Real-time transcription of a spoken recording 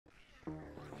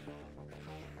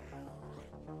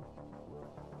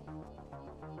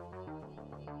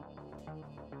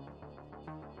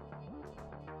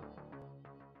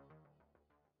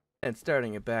And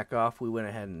starting it back off, we went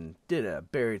ahead and did a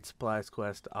buried supplies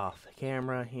quest off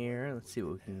camera here. Let's see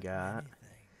what we can got.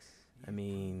 I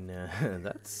mean,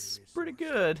 that's pretty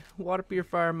good. Water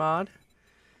purifier mod.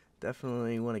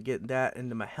 Definitely want to get that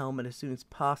into my helmet as soon as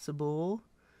possible.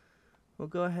 We'll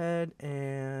go ahead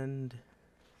and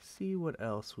see what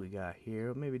else we got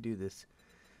here. Maybe do this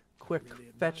quick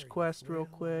fetch quest real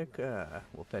quick.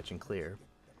 We'll fetch and clear.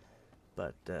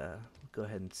 But go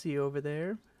ahead and see over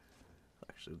there.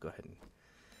 Actually, we'll go ahead and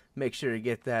make sure to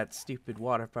get that stupid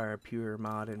Modifier pure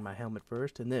mod in my helmet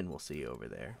first, and then we'll see over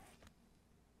there.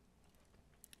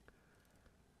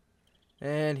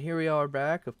 And here we are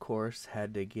back. Of course,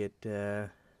 had to get the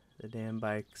damn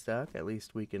bike stuck. At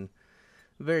least we can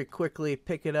very quickly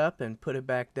pick it up and put it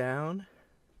back down.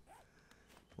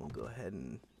 We'll go ahead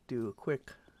and do a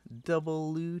quick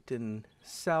double loot and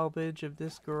salvage of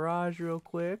this garage real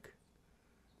quick.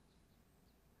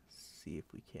 See if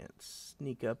we can't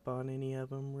sneak up on any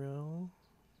of them real.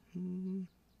 Go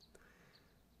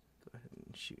ahead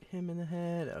and shoot him in the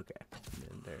head. Okay, and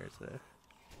then there's a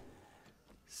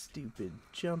stupid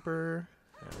jumper.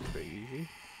 That was pretty easy.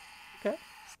 Okay,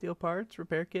 steel parts,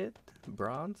 repair kit,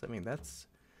 bronze. I mean, that's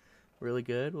really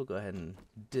good. We'll go ahead and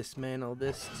dismantle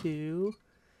this too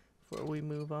before we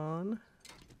move on.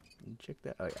 And check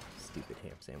that. Oh yeah, stupid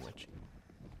ham sandwich.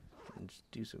 And just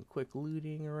do some quick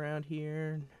looting around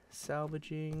here,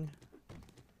 salvaging.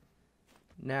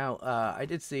 Now, I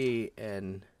did see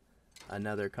in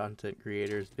another content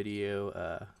creator's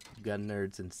video, Gun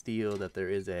Nerds and Steel, that there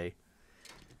is a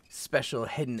special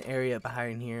hidden area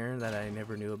behind here that I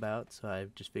never knew about, so I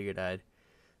just figured I'd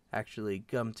actually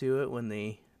come to it when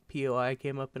the POI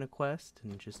came up in a quest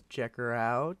and just check her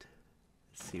out.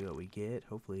 See what we get.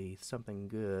 Hopefully something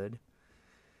good.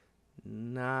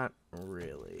 Not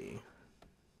really.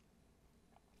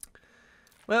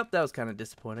 Well, that was kind of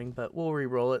disappointing, but we'll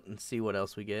re-roll it and see what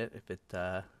else we get. If it,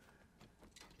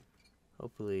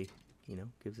 hopefully, you know,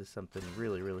 gives us something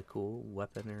really, really cool.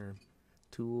 Weapon or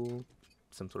tool,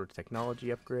 some sort of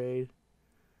technology upgrade.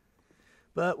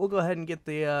 But we'll go ahead and get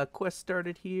the quest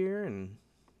started here and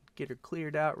get her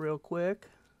cleared out real quick.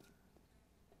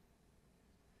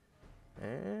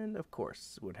 And, of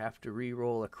course, would have to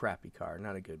re-roll a crappy car.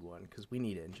 Not a good one, because we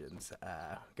need engines.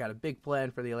 Got a big plan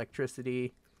for the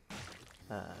electricity.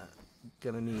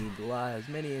 Gonna need as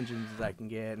many engines as I can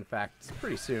get. In fact,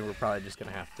 pretty soon we're probably just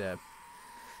gonna have to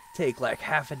take like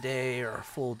half a day or a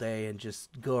full day and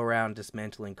just go around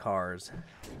dismantling cars.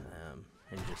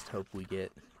 And just hope we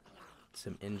get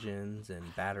some engines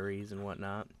and batteries and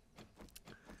whatnot.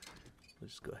 We'll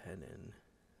just go ahead and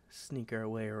sneak our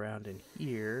way around in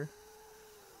here.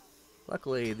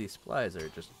 Luckily, these supplies are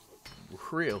just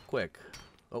real quick.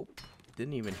 Oh,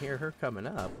 didn't even hear her coming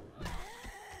up.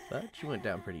 But she went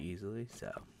down pretty easily,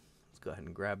 so let's go ahead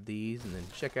and grab these and then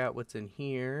check out what's in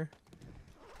here.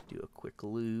 Do a quick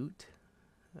loot.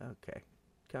 Okay,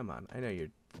 come on. I know you're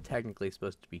technically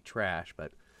supposed to be trash,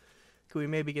 but can we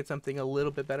maybe get something a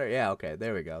little bit better? Yeah, okay,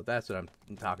 there we go. That's what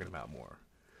I'm talking about more.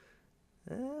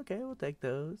 Okay, we'll take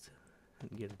those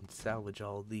and get and salvage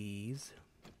all these.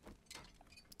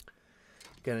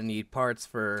 Gonna need parts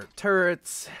for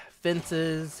turrets,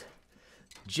 fences,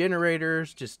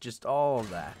 generators, just all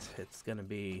of that. It's gonna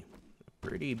be a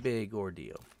pretty big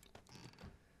ordeal.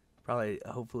 Probably,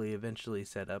 hopefully, eventually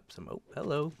set up some. Oh,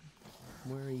 hello.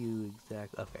 Where are you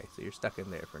exactly? Okay, so you're stuck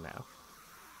in there for now.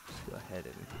 Just go ahead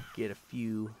and get a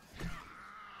few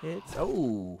hits.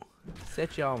 Oh,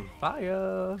 set you on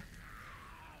fire.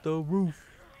 The roof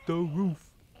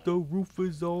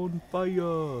is on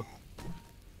fire.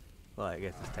 Well, I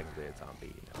guess it's technically a zombie,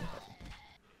 you know, but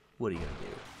what are you gonna do?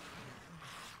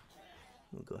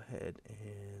 We'll go ahead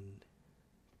and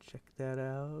check that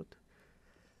out.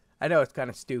 I know it's kind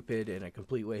of stupid and a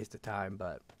complete waste of time,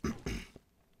 but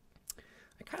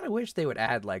I kind of wish they would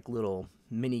add like little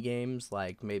mini games,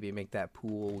 like maybe make that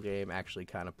pool game actually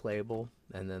kind of playable,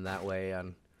 and then that way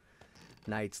on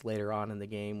nights later on in the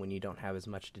game when you don't have as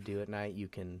much to do at night, you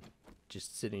can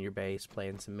just sit in your base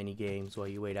playing some mini games while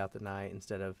you wait out the night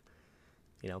instead of,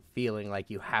 you know, feeling like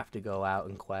you have to go out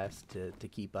and quest to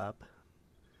keep up.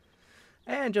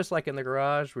 And just like in the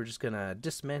garage, we're just gonna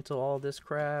dismantle all this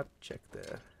crap. Check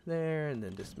there, and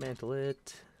then dismantle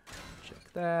it.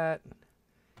 Check that.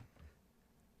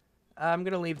 I'm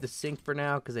gonna leave the sink for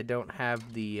now because I don't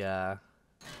have the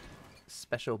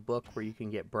special book where you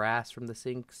can get brass from the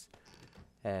sinks.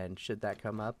 And should that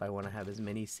come up, I want to have as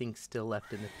many sinks still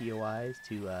left in the POIs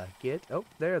to get. Oh,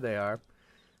 there they are.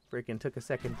 Freaking took a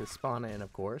second to spawn in,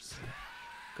 of course.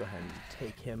 Go ahead and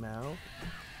take him out.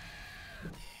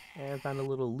 And found a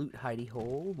little loot hidey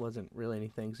hole. Wasn't really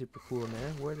anything super cool in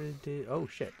there. Where did it do? Oh,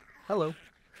 shit. hello.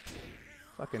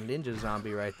 Fucking ninja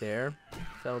zombie right there.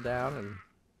 Fell down and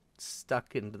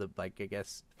stuck into the, like, I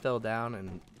guess, fell down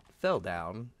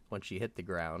when she hit the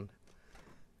ground.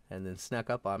 And then snuck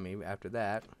up on me after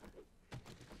that.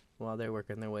 While they're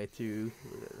working their way through.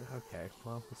 Okay,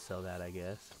 well, we'll sell that, I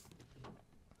guess.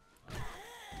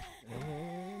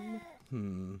 And,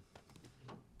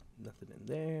 nothing in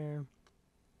there.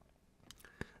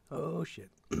 Oh, shit.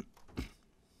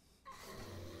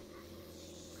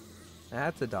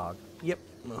 That's a dog. Yep.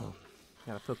 Oh,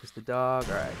 gotta focus the dog.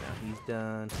 Alright, now he's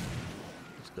done.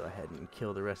 Let's go ahead and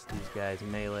kill the rest of these guys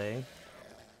melee.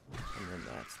 And then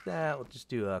that's that. We'll just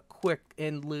do a quick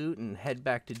end loot and head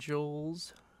back to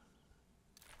Joel's.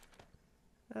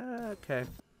 Okay.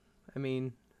 I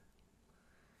mean,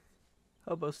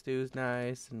 hobo stew's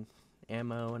nice, and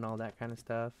ammo and all that kind of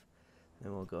stuff.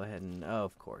 Then we'll go ahead and, oh,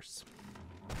 of course.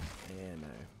 And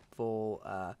full,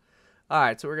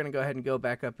 alright, so we're going to go ahead and go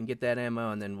back up and get that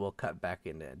ammo, and then we'll cut back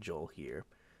into Joel here.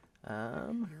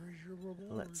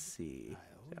 Let's see.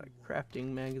 Got a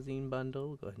crafting magazine bundle.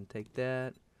 We'll go ahead and take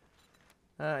that.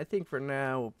 I think for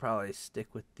now we'll probably stick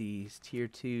with these tier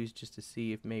 2s just to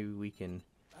see if maybe we can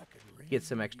get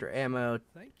some extra ammo.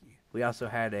 We also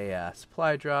had a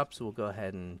supply drop, so we'll go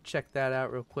ahead and check that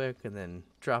out real quick and then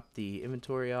drop the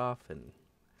inventory off and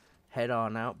head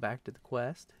on out back to the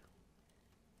quest.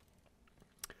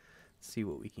 See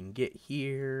what we can get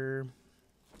here.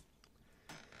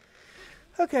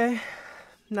 Okay,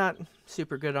 not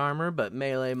super good armor, but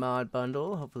melee mod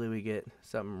bundle. Hopefully we get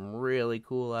something really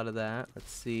cool out of that.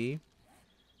 Let's see.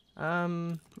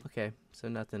 Okay, so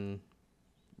nothing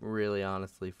really,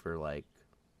 honestly, for like,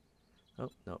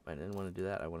 oh, nope, I didn't want to do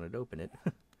that. I wanted to open it.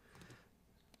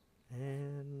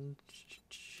 And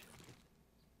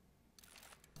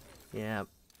yeah,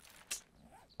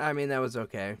 I mean, that was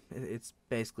okay. It's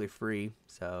basically free,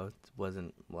 so it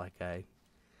wasn't like I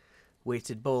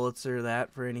wasted bullets or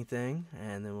that for anything.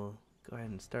 And then we'll go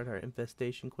ahead and start our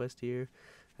infestation quest here.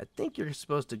 I think you're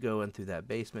supposed to go in through that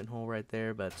basement hole right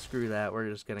there, but screw that.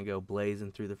 We're just going to go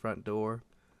blazing through the front door.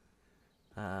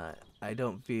 I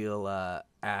don't feel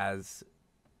as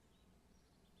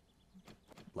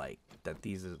like that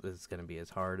this is going to be as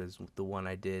hard as the one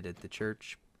I did at the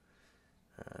church.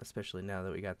 Especially now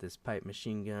that we got this pipe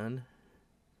machine gun.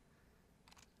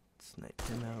 Snipe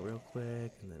him out real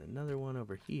quick. And then another one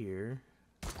over here.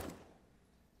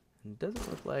 And it doesn't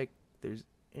look like there's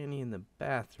any in the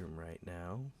bathroom right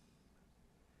now.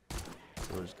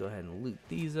 So we'll just go ahead and loot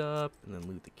these up. And then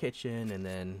loot the kitchen. And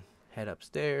then head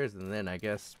upstairs. And then I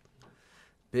guess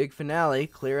big finale,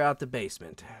 clear out the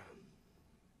basement.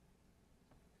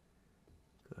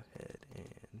 Go ahead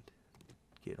and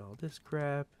get all this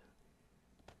crap.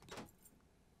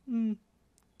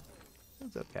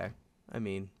 It's okay. I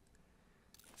mean,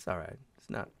 it's alright. It's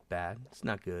not bad. It's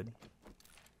not good.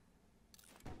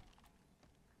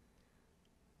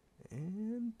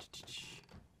 And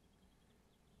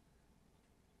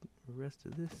the rest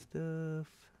of this stuff.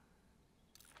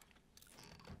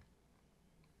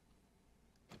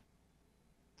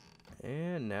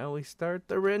 And now we start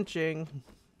the wrenching.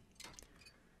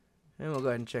 And we'll go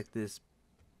ahead and check this.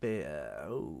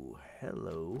 Oh,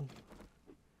 hello.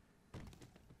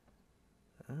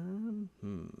 So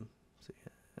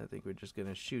yeah, I think we're just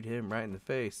gonna shoot him right in the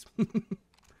face. Go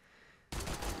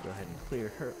ahead and clear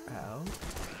her out.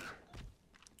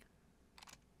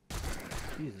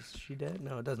 Jesus, is she dead?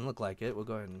 No, it doesn't look like it. We'll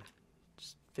go ahead and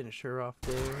just finish her off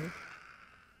there.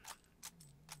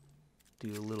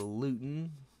 Do a little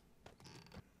looting.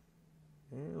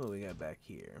 And what we got back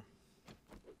here?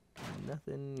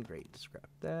 Nothing. Great. Scrap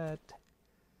that.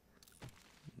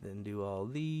 Then do all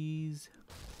these.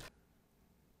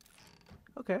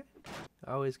 Okay.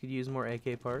 I always could use more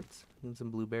AK parts and some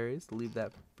blueberries to leave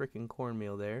that frickin'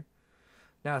 cornmeal there.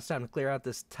 Now it's time to clear out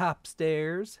this top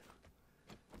stairs.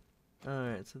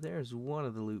 Alright, so there's one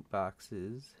of the loot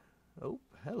boxes. Oh,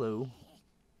 hello.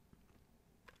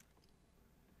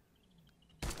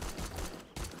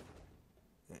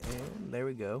 And there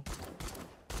we go.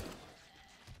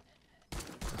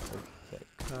 That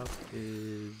cop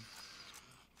is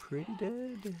pretty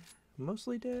dead.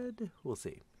 Mostly dead. We'll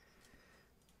see.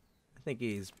 I think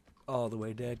he's all the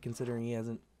way dead, considering he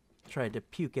hasn't tried to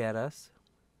puke at us.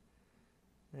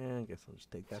 And I guess I'll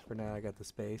just take that for now. I got the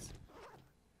space.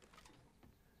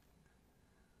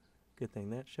 Good thing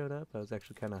that showed up. I was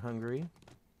actually kind of hungry.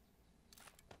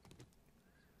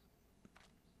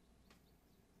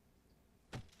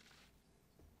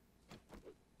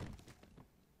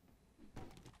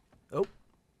 Oh.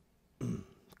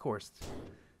 Of course.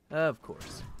 Of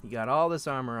course. You got all this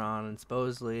armor on, and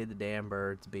supposedly the damn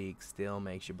bird's beak still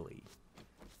makes you bleed.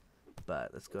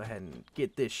 But let's go ahead and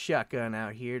get this shotgun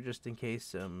out here just in case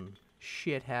some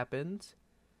shit happens.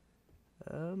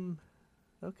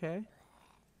 Okay.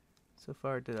 So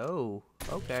far, oh,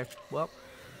 okay. Well,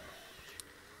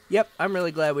 yep, I'm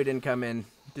really glad we didn't come in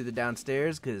through the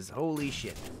downstairs, because holy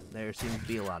shit, there seems to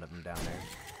be a lot of them down there.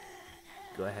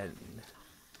 Go ahead and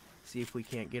see if we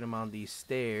can't get them on these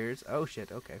stairs. Oh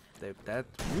shit, okay.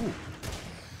 Ooh.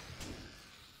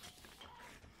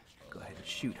 Go ahead and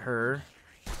shoot her.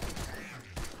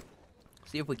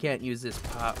 See if we can't use this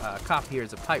cop here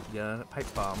as a pipe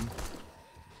bomb.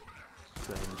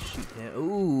 Go ahead and shoot him.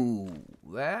 Ooh,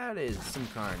 that is some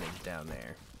carnage down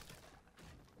there.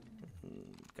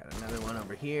 Got another one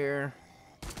over here.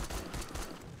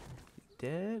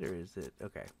 Dead, or is it?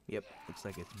 Okay, yep. Looks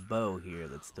like it's Bo here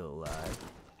that's still alive.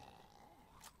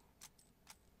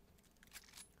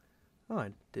 Oh,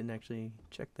 I didn't actually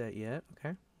check that yet.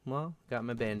 Okay, well, got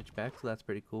my bandage back, so that's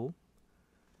pretty cool.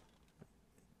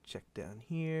 Check down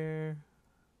here.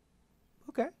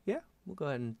 Okay, yeah. We'll go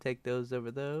ahead and take those over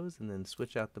those and then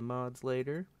switch out the mods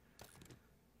later.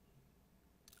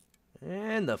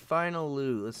 And the final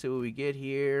loot. Let's see what we get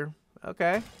here.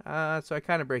 Okay. So I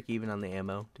kind of break even on the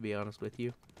ammo, to be honest with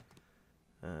you.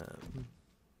 I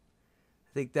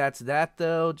think that's that,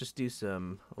 though. Just do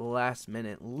some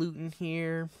last-minute looting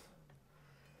here.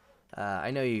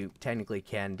 I know you technically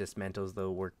can dismantle the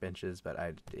workbenches, but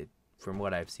from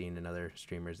what I've seen in other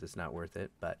streamers, it's not worth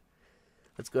it. But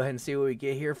let's go ahead and see what we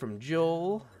get here from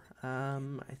Joel. I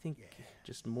think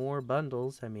just more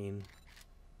bundles. I mean,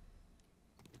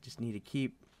 just need to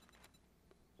keep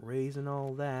raising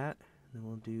all that. And then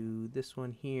we'll do this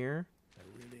one here. I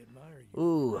really admire you.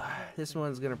 Ooh, this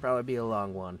one's going to probably be a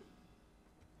long one.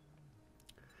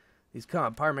 These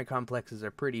apartment complexes are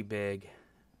pretty big.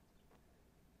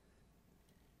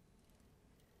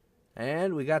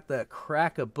 And we got the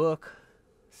Crack a Book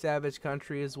Savage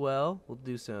Country as well. We'll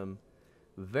do some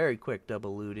very quick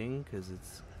double looting because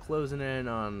it's closing in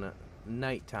on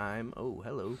nighttime. Oh,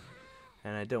 hello.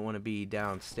 And I don't want to be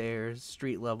downstairs,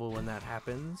 street level, when that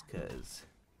happens because,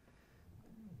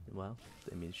 well,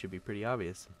 I mean, it should be pretty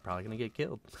obvious. I'm probably going to get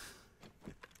killed.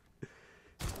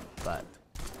 But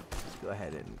let's go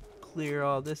ahead and clear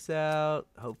all this out.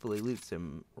 Hopefully loot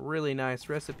some really nice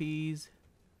recipes.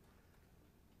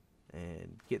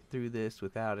 And get through this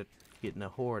without it getting a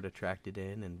horde attracted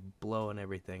in and blowing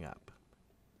everything up.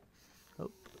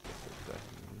 Oh, let's go ahead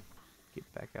and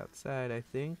get back outside, I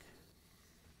think.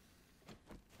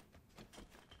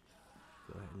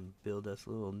 Go ahead and build us a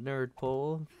little nerd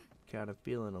pole. Kind of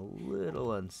feeling a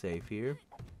little unsafe here.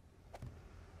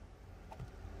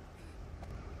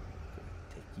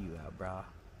 Take you out, brah.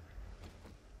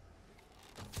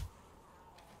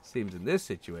 Seems in this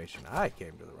situation, I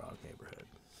came to the wrong neighborhood.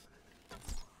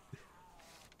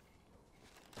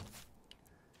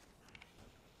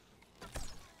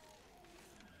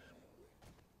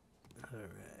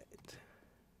 Alright.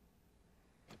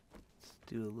 Let's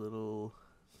do a little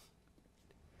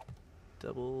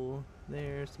double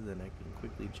there so then I can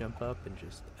quickly jump up and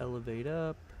just elevate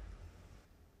up.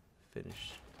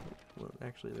 Finish. Well,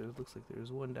 actually, there looks like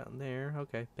there's one down there.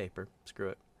 Okay, paper. Screw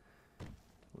it.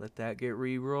 Let that get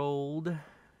re-rolled.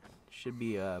 Should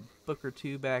be a book or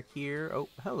two back here. Oh,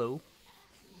 hello.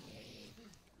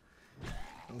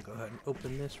 I'll go ahead and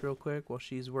open this real quick while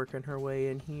she's working her way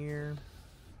in here.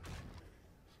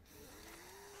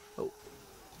 Oh.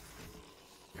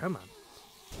 Come on.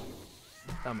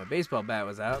 Thought my baseball bat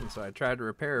was out, and so I tried to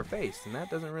repair her face, and that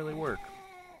doesn't really work.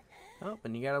 Oh,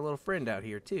 and you got a little friend out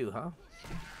here too, huh?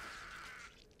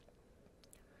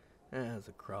 That's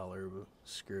a crawler.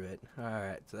 Screw it.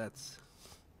 Alright, so that's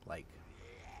like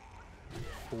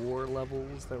 4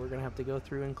 levels that we're gonna have to go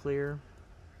through and clear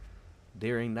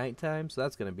during nighttime, so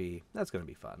that's gonna be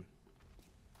fun.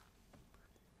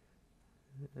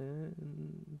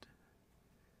 And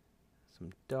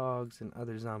some dogs and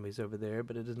other zombies over there,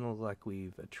 but it doesn't look like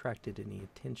we've attracted any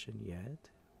attention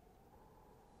yet.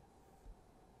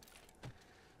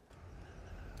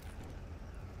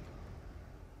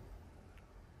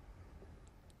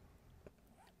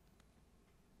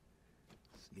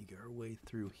 Sneak our way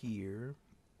through here.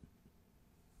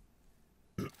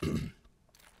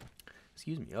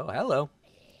 Excuse me. Oh, hello.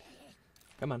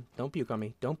 Come on. Don't puke on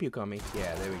me. Don't puke on me.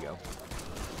 Yeah, there we go.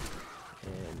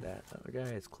 And that other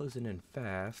guy is closing in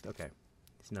fast. Okay.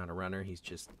 He's not a runner. He's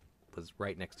just was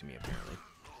right next to me, apparently.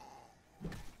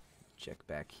 Check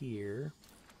back here.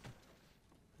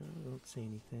 I don't see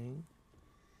anything.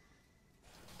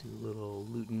 Do a little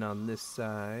looting on this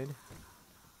side.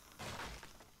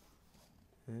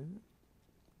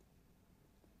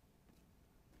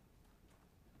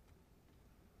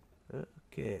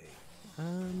 Okay.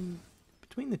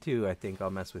 Between the two, I think I'll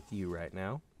mess with you right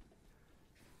now.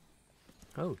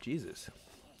 Oh, Jesus.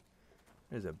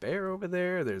 There's a bear over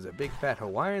there. There's a big fat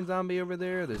Hawaiian zombie over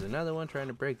there. There's another one trying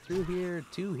to break through here.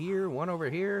 Two here, one over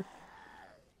here.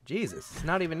 Jesus, it's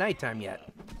not even nighttime yet.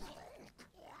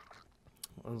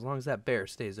 Well, as long as that bear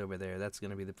stays over there, that's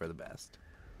going to be for the best.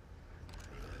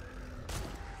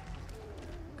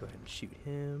 Go ahead and shoot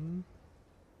him.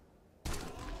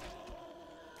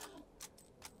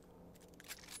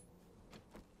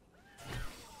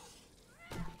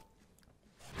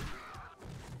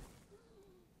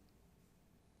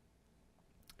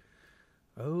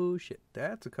 Oh shit,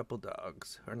 that's a couple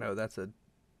dogs. Or no, that's a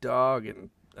dog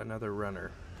and another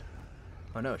runner.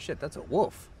 Oh no, shit, that's a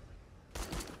wolf.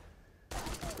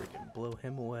 Freaking blow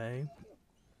him away.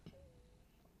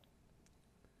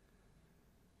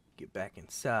 Get back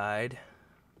inside.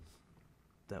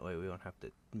 That way we won't have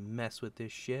to mess with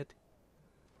this shit.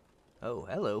 Oh,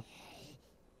 hello.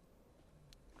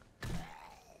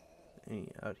 Any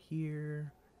out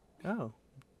here? Oh.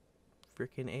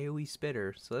 Freaking AoE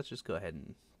spitter. So let's just go ahead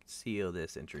and seal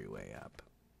this entryway up.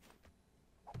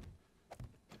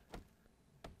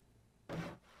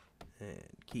 And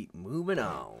keep moving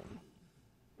on.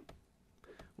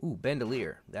 Ooh,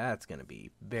 bandolier. That's going to be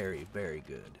very, very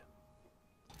good.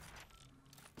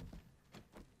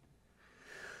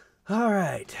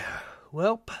 Alright.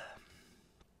 Welp.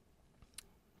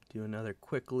 Do another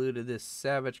quick loot of this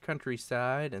savage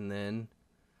countryside and then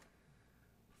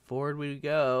forward we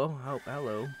go. Oh,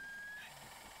 hello.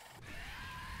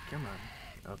 Come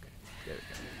on. Okay, there we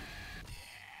go.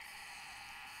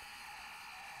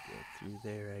 Get through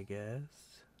there, I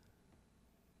guess.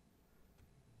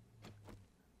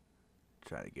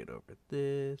 Try to get over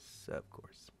this. Of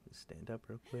course. Stand up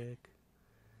real quick.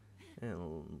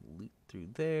 And leap through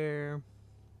there.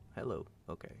 Hello.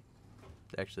 Okay.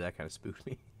 Actually, that kind of spooked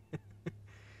me.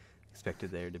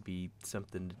 Expected there to be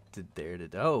something there to...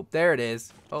 Oh, there it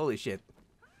is. Holy shit.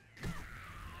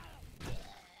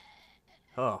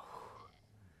 Oh.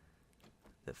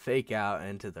 The fake out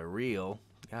into the real.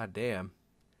 God damn.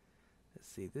 Let's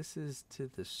see. This is to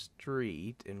the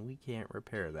street, and we can't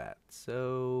repair that.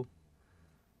 So,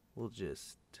 we'll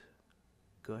just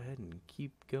go ahead and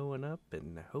keep going up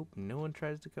and hope no one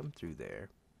tries to come through there.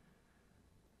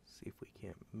 See if we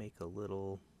can't make a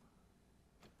little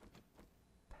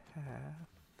path.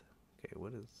 Okay,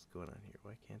 what is going on here?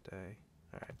 Why can't I?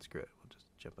 Alright, screw it. We'll just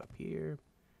jump up here.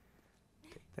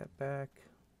 Take that back.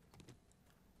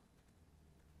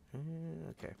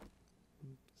 Okay.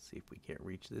 See if we can't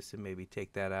reach this and maybe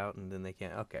take that out and then they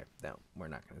can't. Okay, no, we're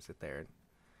not going to sit there and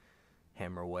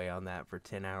hammer away on that for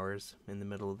 10 hours in the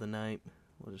middle of the night.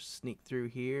 We'll just sneak through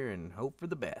here and hope for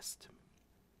the best.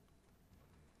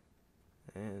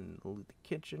 And loot the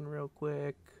kitchen real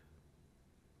quick.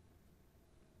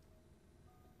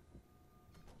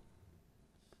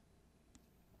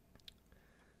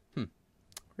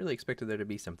 Really expected there to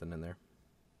be something in there.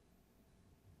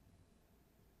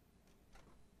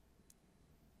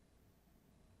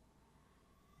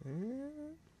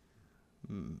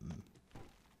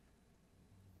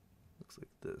 Looks like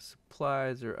the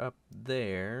supplies are up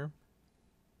there.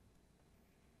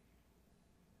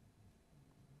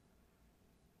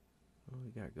 What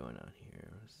we got going on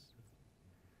here?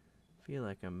 I feel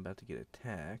like I'm about to get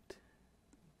attacked.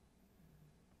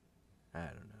 I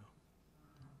don't know.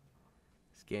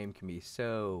 This game can be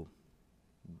so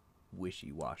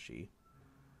wishy-washy.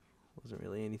 Wasn't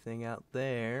really anything out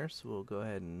there, so we'll go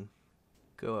ahead and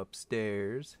go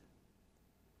upstairs.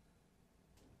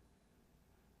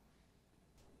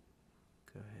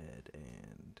 Go ahead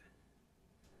and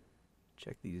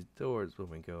check these doors when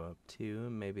we go up too,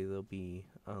 and maybe they'll be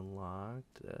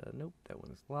unlocked. Nope, that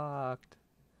one's locked.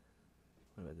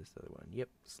 What about this other one? Yep,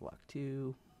 it's locked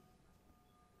too.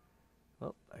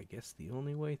 Well, I guess the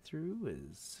only way through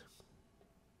is...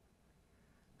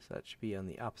 So that should be on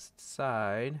the opposite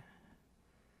side.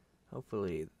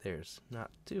 Hopefully there's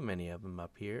not too many of them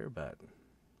up here, but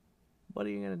what are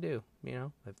you going to do? You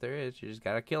know, if there is, you just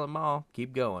got to kill them all.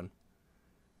 Keep going.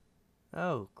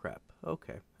 Oh, crap.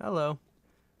 Okay. Hello.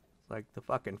 It's like the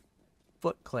fucking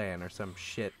Foot Clan or some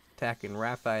shit attacking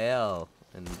Raphael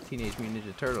and Teenage Mutant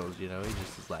Ninja Turtles, you know? He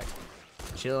just is like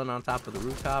chilling on top of the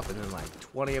rooftop, and then like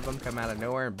 20 of them come out of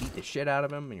nowhere and beat the shit out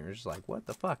of him, and you're just like, what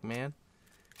the fuck, man?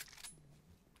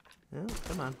 Oh,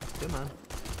 come on, come on.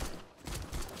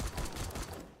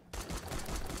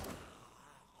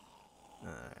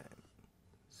 Alright,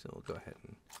 so we'll go ahead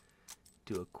and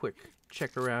do a quick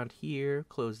check around here,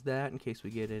 close that in case we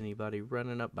get anybody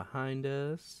running up behind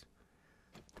us.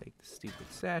 Take the stupid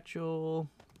satchel.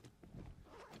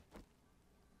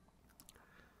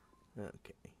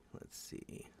 Okay, let's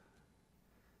see.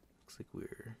 Looks like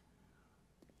we're...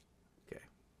 Okay.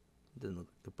 Doesn't look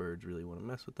like the birds really want to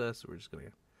mess with us, so we're just going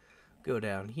to go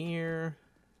down here.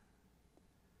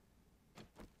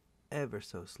 Ever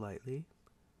so slightly.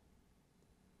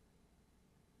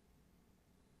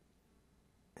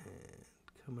 And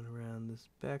coming around this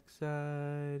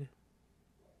backside.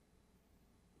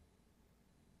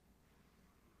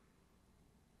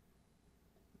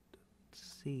 Don't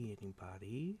see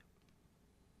anybody.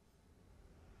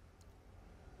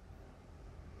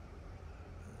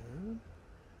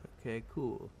 Okay,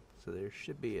 cool. So there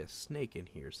should be a snake in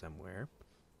here somewhere.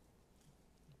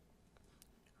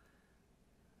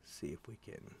 See if we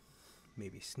can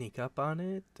maybe sneak up on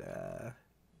it.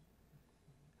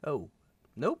 Oh,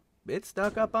 nope, it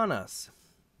snuck up on us.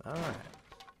 All right.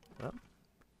 Well,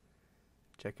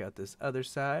 check out this other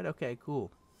side. Okay,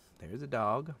 cool. There's a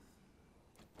dog.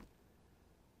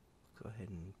 Go ahead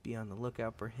and be on the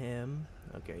lookout for him.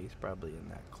 Okay, he's probably in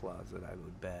that closet, I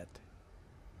would bet.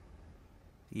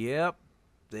 Yep,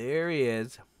 there he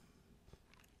is.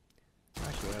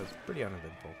 Actually, that was pretty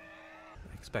uneventful.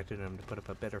 I expected him to put up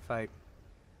a better fight.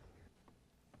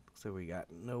 So we got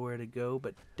nowhere to go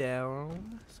but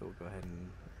down. So we'll go ahead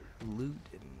and loot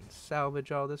and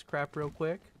salvage all this crap real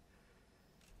quick.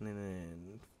 And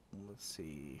then, let's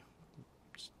see.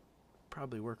 Just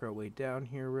probably work our way down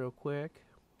here real quick.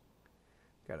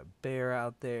 Got a bear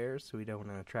out there, so we don't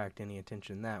want to attract any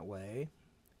attention that way.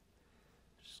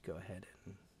 Just go ahead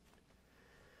and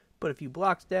put a few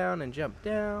blocks down and jump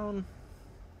down.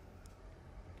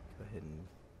 Go ahead and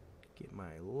get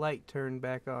my light turned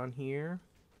back on here.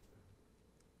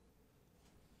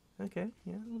 Okay,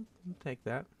 yeah, I'll take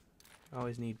that.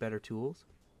 Always need better tools.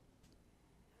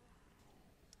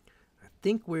 I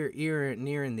think we're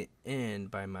nearing the end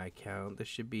by my count. This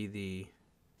should be the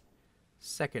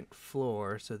second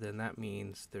floor, so then that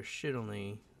means there should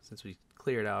only, since we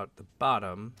cleared out the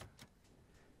bottom,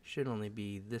 should only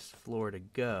be this floor to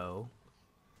go.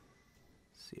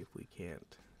 See if we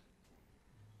can't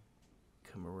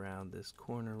come around this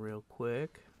corner real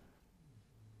quick.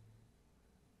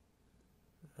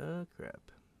 Oh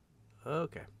crap.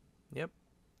 Okay.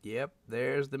 Yep,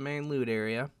 there's the main loot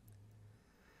area.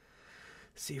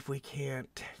 See if we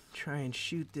can't try and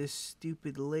shoot this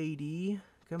stupid lady.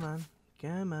 Come on.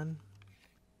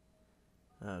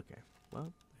 Okay,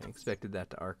 well, I expected that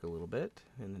to arc a little bit,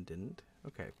 and it didn't.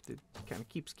 Okay, it kind of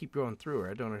keep going through her.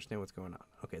 I don't understand what's going on.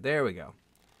 Okay, there we go.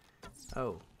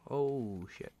 Oh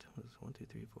shit. There's 1, 2,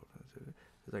 3, 4, 5, 6.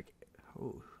 There's like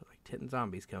 10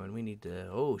 zombies coming. We need to,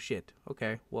 oh shit.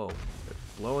 Okay, whoa. They're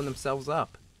blowing themselves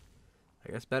up.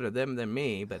 I guess better them than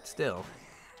me, but still.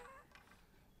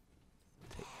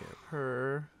 Take care of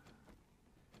her.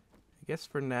 I guess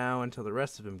for now, until the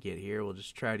rest of them get here, we'll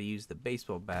just try to use the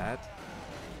baseball bat.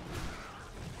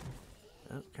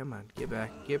 Oh, come on. Get back.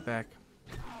 Take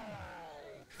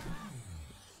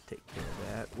care of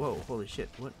that. Whoa, holy shit.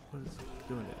 What is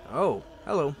doing that? Oh,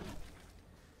 hello.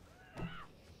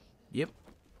 Yep.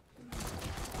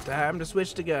 Time to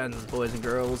switch to guns, boys and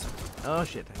girls. Oh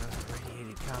shit, another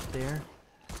radiated cop there.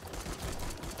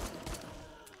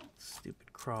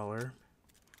 Stupid crawler.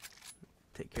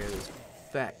 Take care of this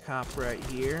fat cop right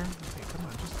here. Okay, come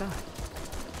on, just die.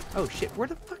 Oh shit, where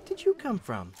the fuck did you come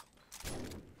from?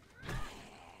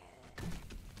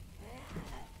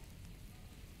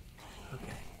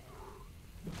 Okay.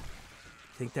 I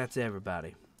think that's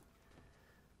everybody.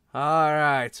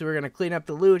 Alright, so we're gonna clean up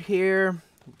the loot here.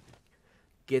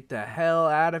 Get the hell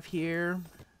out of here.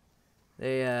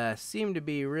 They seem to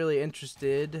be really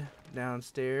interested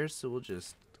downstairs, so we'll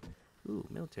just... Ooh,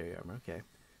 military armor, okay.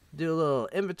 Do a little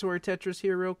inventory Tetris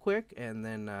here real quick, and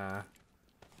then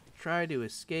try to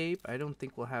escape. I don't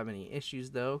think we'll have any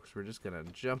issues, though, because we're just going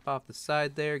to jump off the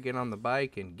side there, get on the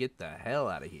bike, and get the hell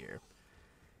out of here.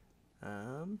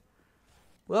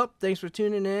 Well, thanks for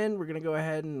tuning in. We're going to go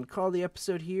ahead and call the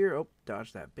episode here. Oh,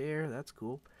 dodge that bear. That's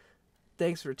cool.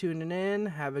 Thanks for tuning in.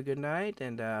 Have a good night,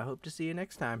 and hope to see you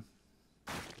next time.